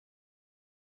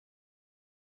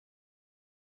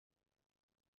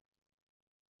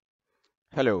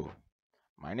Hello,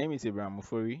 my name is Abraham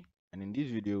Mufori, and in this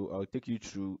video, I'll take you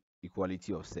through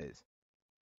equality of sets.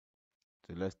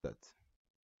 So let's start.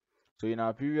 So in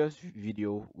our previous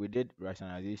video, we did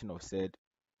rationalization of set,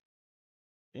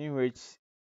 in which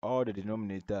all the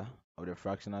denominator of the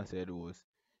fractional set was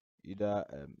either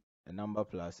a number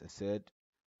plus a set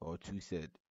or two set.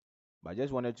 But I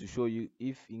just wanted to show you,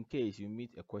 if in case you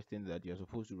meet a question that you're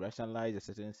supposed to rationalize a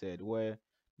certain set where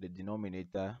the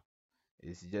denominator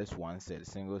is just one set,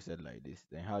 single set like this,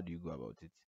 then how do you go about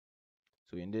it?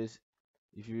 So in this,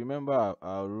 if you remember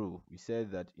our rule, we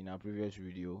said that in our previous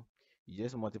video, you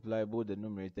just multiply both the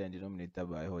numerator and denominator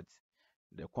by what?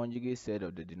 The conjugate set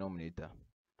of the denominator.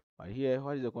 But here,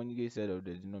 what is the conjugate set of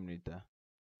the denominator?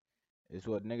 It's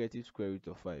what? Negative square root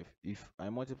of 5. If I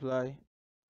multiply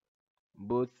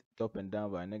both top and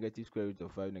down by negative square root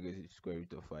of 5, negative square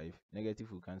root of 5,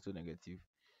 negative will cancel negative.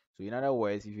 So in other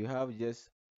words, if you have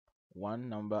just one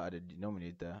number at the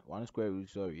denominator, one square root,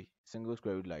 sorry, single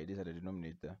square root like this at the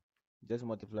denominator, just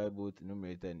multiply both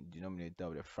numerator and denominator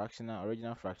of the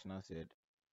original fractional set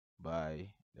by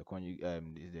the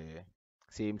the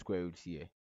same square roots here,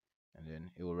 and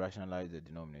then it will rationalize the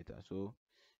denominator. So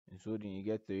then you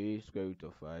get 3 square root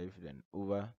of 5, then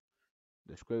over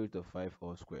the square root of 5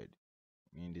 all squared,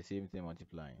 meaning the same thing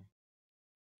multiplying.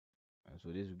 And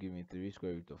so this will give me 3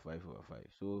 square root of 5 over 5.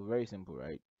 So very simple,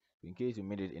 right? So in case you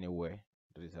made it anywhere,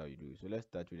 that is how you do it. So let's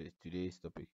start with today's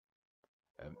topic.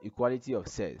 Equality of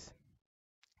sets.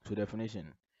 So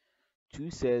definition: two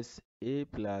sets a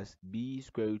plus b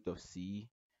square root of c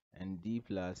and d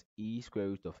plus e square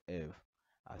root of f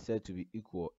are said to be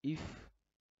equal if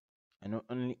and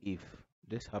only if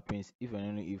this happens, if and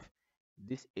only if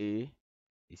this a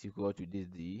is equal to this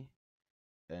d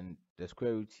and the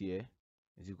square root here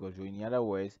is equal to, in other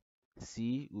words,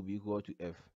 c will be equal to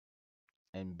f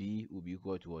and b will be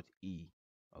equal to what? E.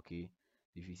 Okay,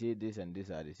 if you say this and this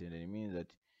are the same, then it means that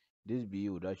this b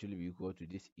would actually be equal to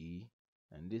this e,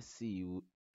 and this c would,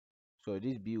 so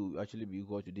this b will actually be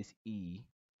equal to this e,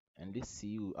 and this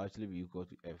c will actually be equal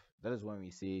to f. That is when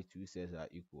we say two sets are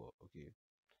equal. Okay,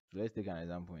 so let's take an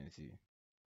example and see.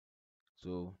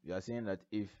 So we are saying that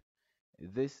if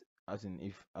this, as in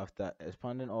if after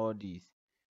expanding all these,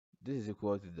 this is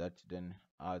equal to that, then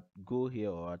our goal here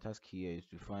or our task here is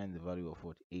to find the value of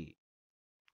what? A.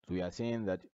 So we are saying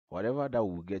that whatever that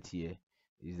we'll get here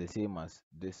is the same as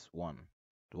this one.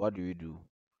 So what do?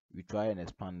 We try and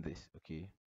expand this. Okay,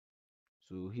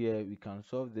 so here we can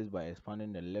solve this by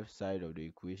expanding the left side of the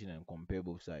equation and compare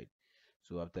both sides.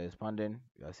 So after expanding,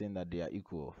 we are saying that they are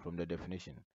equal from the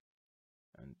definition.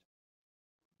 And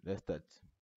let's start.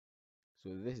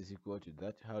 So this is equal to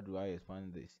that. How do I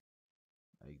expand this?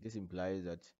 Like, this implies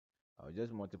that I'll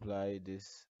just multiply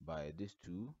this by this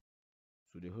 2.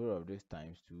 So the whole of this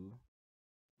times 2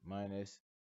 minus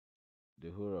the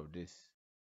whole of this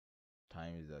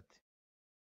times that.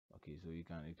 Okay, so you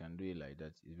can do it like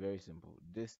that. It's very simple.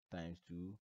 This times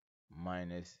 2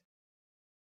 minus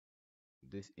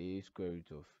this a square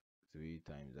root of 3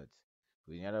 times that.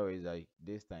 So in other words, like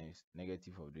this times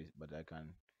negative of this, but I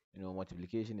can,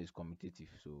 multiplication is commutative,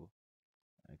 so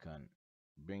I can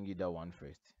bring it that one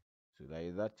first. So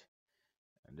like that,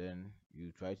 and then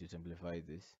you try to simplify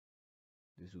this.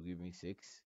 This will give me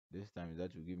 6. This times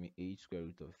that will give me 8 square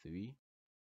root of 3.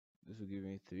 This will give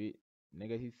me 3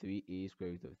 negative 3a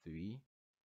square root of 3.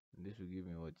 And this will give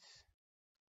me what?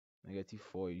 Negative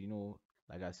 4.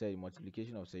 Like I said,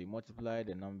 multiplication of, say, you multiply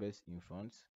the numbers in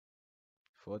front.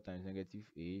 4 times negative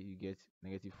a, you get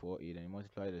negative 4a. Then you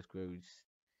multiply the square roots,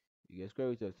 you get square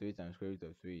root of 3 times square root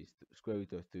of 3 is square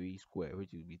root of 3 square,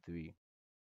 which will be 3.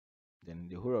 Then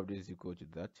the whole of this is equal to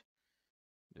that.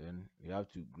 Then we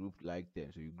have to group like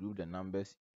them. So you group the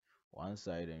numbers one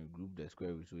side and you group the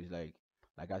square root. So it's like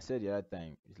I said the other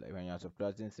time, it's like when you're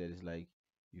subtracting sets, it's like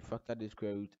you factor the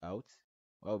square root out.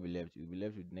 What will be left? You'll be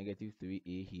left with negative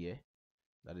 3a here.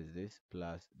 That is this,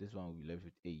 plus this one will be left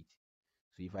with 8.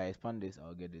 So if I expand this,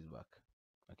 I'll get this back.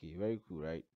 Okay, very cool,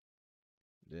 right?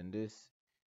 Then this,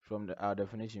 from our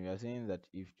definition, we are saying that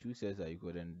if two sets are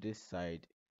equal, then this side,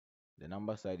 the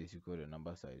number side is equal to the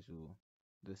number side. So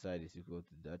this side is equal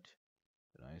to that.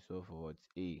 And I solve for what's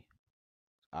a.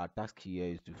 Our task here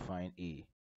is to find a.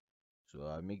 So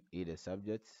I'll make a the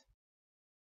subject.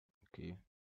 Okay.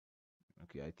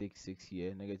 Okay, I take 6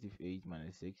 here, negative 8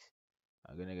 minus 6.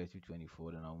 I'll get negative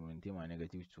 24, then I'll maintain my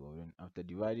negative 12. And after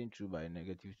dividing through by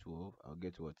negative 12, I'll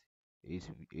get what? A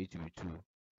to be 2.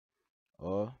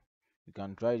 Or you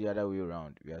can try the other way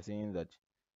around. We are saying that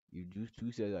if these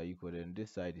two sides are equal, then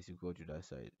this side is equal to that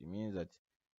side. It means that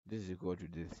this is equal to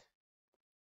this.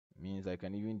 It means I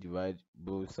can even divide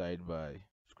both sides by,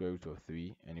 square root of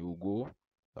 3, and it will go.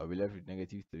 I'll be left with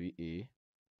negative 3a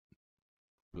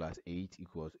plus 8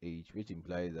 equals h, which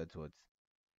implies that what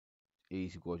a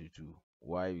is equal to 2.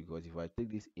 Why? Because if I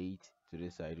take this 8 to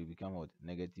this side, it will become what?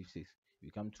 Negative 6. It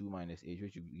become 2 minus h,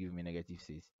 which will give me negative 6.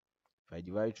 If I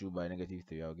divide through by negative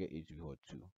 3, I'll get h to be what?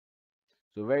 2.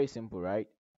 So very simple, right?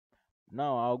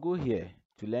 Now I'll go here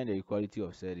to learn the equality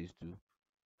of set is to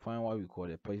find what we call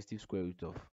the positive square root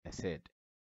of a set.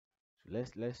 So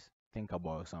let's think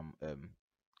about some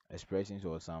expressions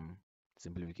or some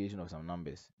simplification of some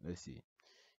numbers. Let's see.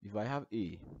 If I have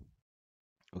a,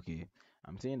 okay,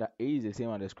 I'm saying that a is the same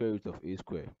as the square root of a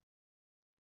squared.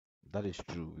 That is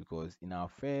true because in our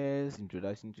first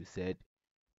introduction to set,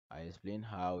 I explained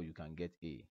how you can get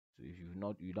a. So if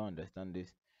you don't understand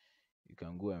this, you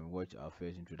can go and watch our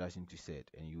first introduction to set,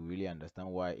 and you really understand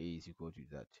why a is equal to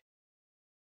that.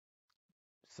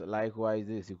 So likewise,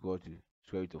 this is equal to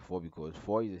square root of 4 because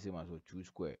 4 is the same as what 2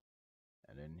 square,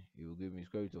 and then it will give me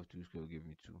square root of 2 square will give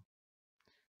me 2.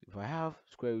 If I have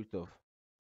square root of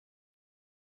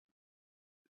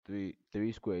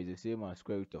 3 square is the same as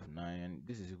square root of 9, and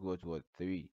this is equal to what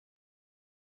 3.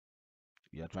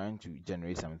 We are trying to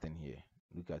generate something here.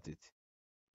 Look at it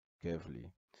carefully.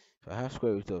 If I have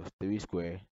square root of 3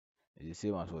 square is the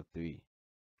same as what 3.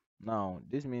 Now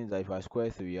this means that if I square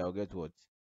 3, I'll get what?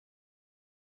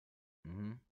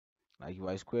 Like if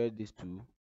I square this 2,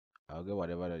 I'll get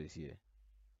whatever that is here.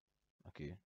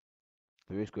 Okay,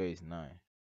 3 square is 9.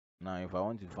 Now if I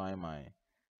want to find my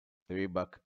 3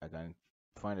 back, I can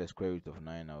find the square root of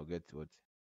 9. I'll get what?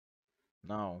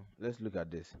 Now let's look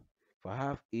at this. If I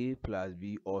have a plus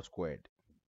b all squared,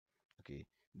 okay,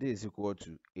 this is equal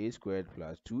to a squared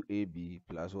plus 2ab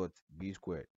plus what? B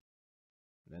squared.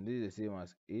 Then this is the same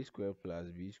as a squared plus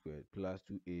b squared plus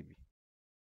 2ab.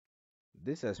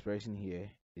 This expression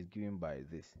here is given by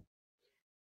this.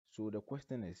 So the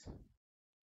question is,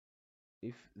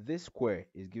 if this square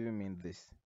is giving me this,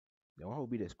 then what will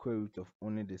be the square root of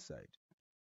only this side?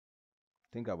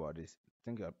 Think about this.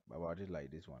 Think about it like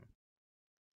this one.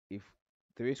 If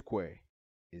 3 square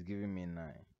is giving me 9,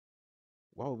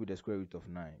 what will be the square root of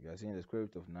 9? We are saying the square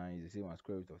root of 9 is the same as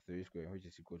square root of 3 square, which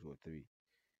is equal to 3.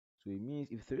 So it means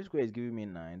if 3 square is giving me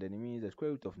 9, then it means the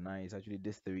square root of 9 is actually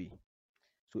this 3.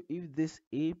 So if this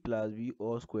a plus b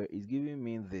all square is giving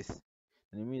me this,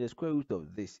 then it means the square root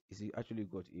of this is actually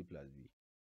equal to a plus b.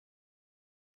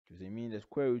 So it means the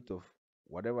square root of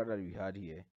whatever that we had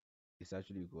here is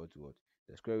actually equal to what?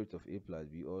 The square root of a plus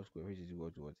b all square, which is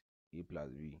equal to what? A plus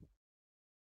b.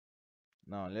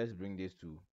 Now let's bring this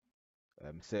to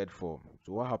set form.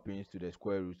 So what happens to the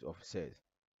square root of set?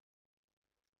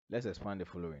 Let's expand the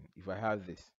following. If I have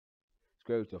this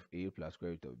square root of a plus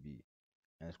square root of b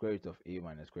and square root of a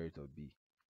minus square root of b,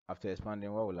 after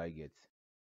expanding, what will I get?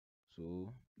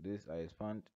 So this I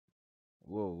expand.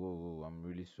 Whoa, I'm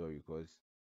really sorry because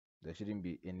there shouldn't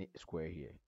be any square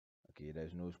here. Okay,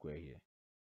 there's no square here.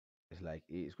 It's like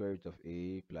a square root of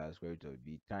a plus square root of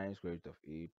b times square root of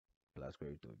a plus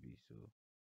square root of b. So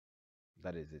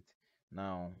that is it.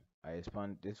 Now I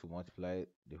expand this will multiply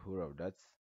the whole of that.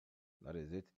 That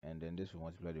is it. And then this will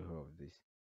multiply the whole of this.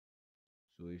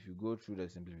 So if you go through the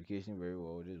simplification very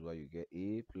well, this is what you get: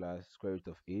 a plus square root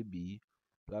of ab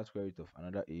plus square root of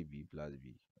another ab plus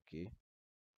b. Okay,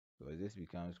 so this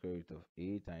becomes square root of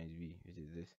a times b, which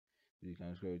is this. This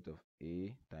becomes square root of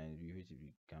a times b, which will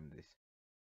become this.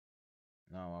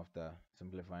 Now after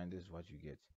simplifying, this is what you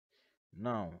get.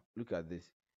 Now look at this.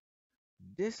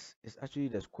 This is actually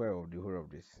the square of the whole of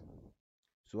this.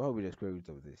 So what will be the square root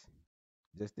of this?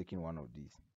 Just taking one of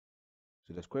these.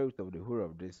 So the square root of the whole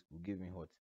of this will give me what?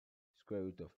 Square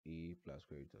root of a plus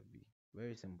square root of b.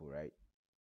 Very simple, right?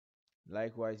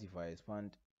 Likewise, if I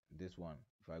expand this one,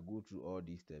 if I go through all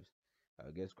these steps,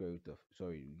 I'll get square root of,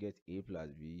 we get a plus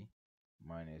b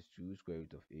minus 2 square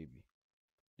root of ab.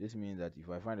 This means that if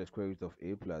I find the square root of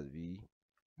a plus b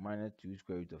minus 2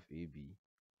 square root of ab,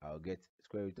 I'll get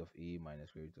square root of a minus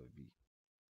square root of b.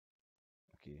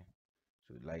 Okay,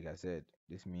 so like I said,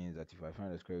 this means that if I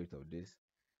find the square root of this,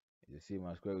 it's the same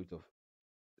as square root of,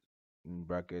 in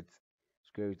brackets,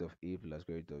 square root of a plus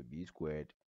square root of b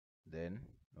squared. Then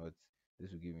what?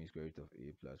 This will give me square root of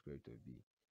a plus square root of b.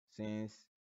 Since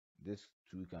this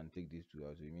 2 can take this 2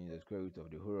 out, so it means the square root of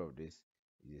the whole of this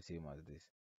is the same as this.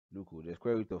 Look, the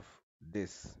square root of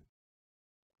this,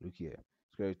 look here,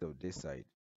 square root of this side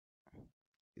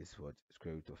is what?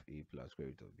 Square root of a plus square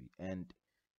root of b. And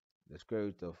the square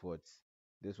root of what?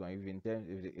 This one, if in terms,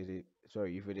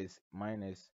 if it is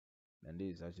minus, then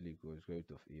this is actually equal to square root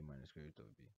of a minus square root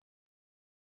of b.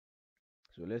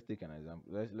 So let's take an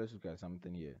example. Let's look at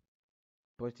something here.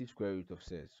 Positive square root of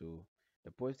set. So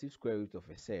The positive square root of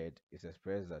a surd is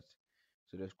expressed that,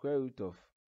 so the square root of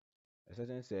a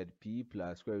certain surd p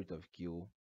plus square root of q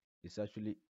is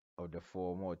actually of the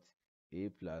form what, a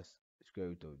plus square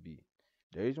root of b.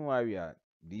 The reason why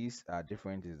these are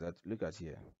different is that, look at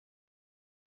here.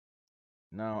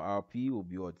 Now our p will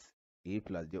be what, a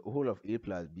plus, the whole of a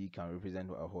plus b can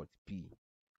represent our what, p,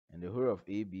 and the whole of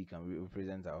ab can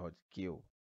represent our what, q.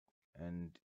 And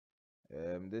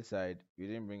this side we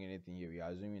didn't bring anything here. We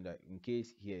are assuming that in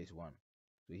case here is 1,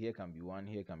 so here can be 1,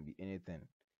 here can be anything,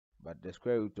 but the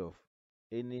square root of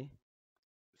any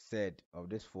surd of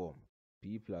this form,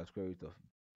 p plus square root of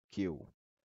q,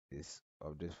 is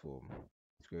of this form,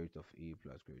 square root of a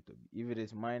plus square root of b. If it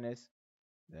is minus,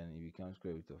 then it becomes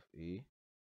square root of a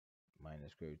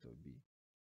minus square root of b.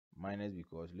 Minus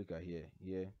because look at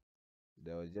here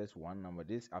there was just one number.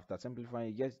 This, after simplifying,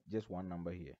 you get just one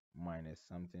number here, minus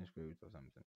something square root of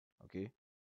something. Okay,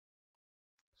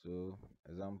 so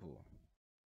example,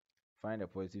 find the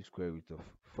positive square root of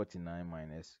 49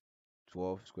 minus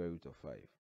 12 square root of 5.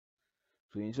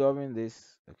 So in solving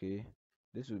this, okay,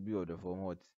 this will be of the form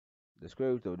what, the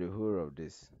square root of the whole of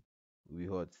this will be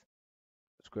what,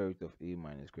 square root of a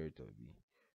minus square root of b.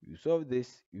 You solve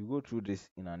this, you go through this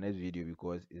in our next video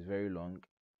because it's very long,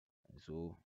 and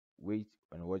so wait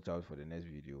and watch out for the next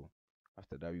video.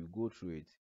 After that, we go through it.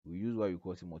 We use what we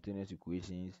call simultaneous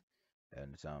equations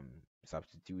and some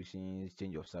substitutions,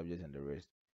 change of subjects, and the rest.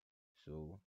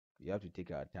 So you have to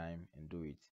take our time and do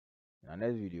it. In our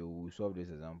next video, we'll solve this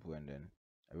example and then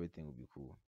everything will be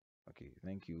cool. Okay,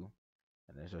 thank you,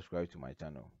 and then subscribe to my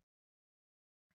channel.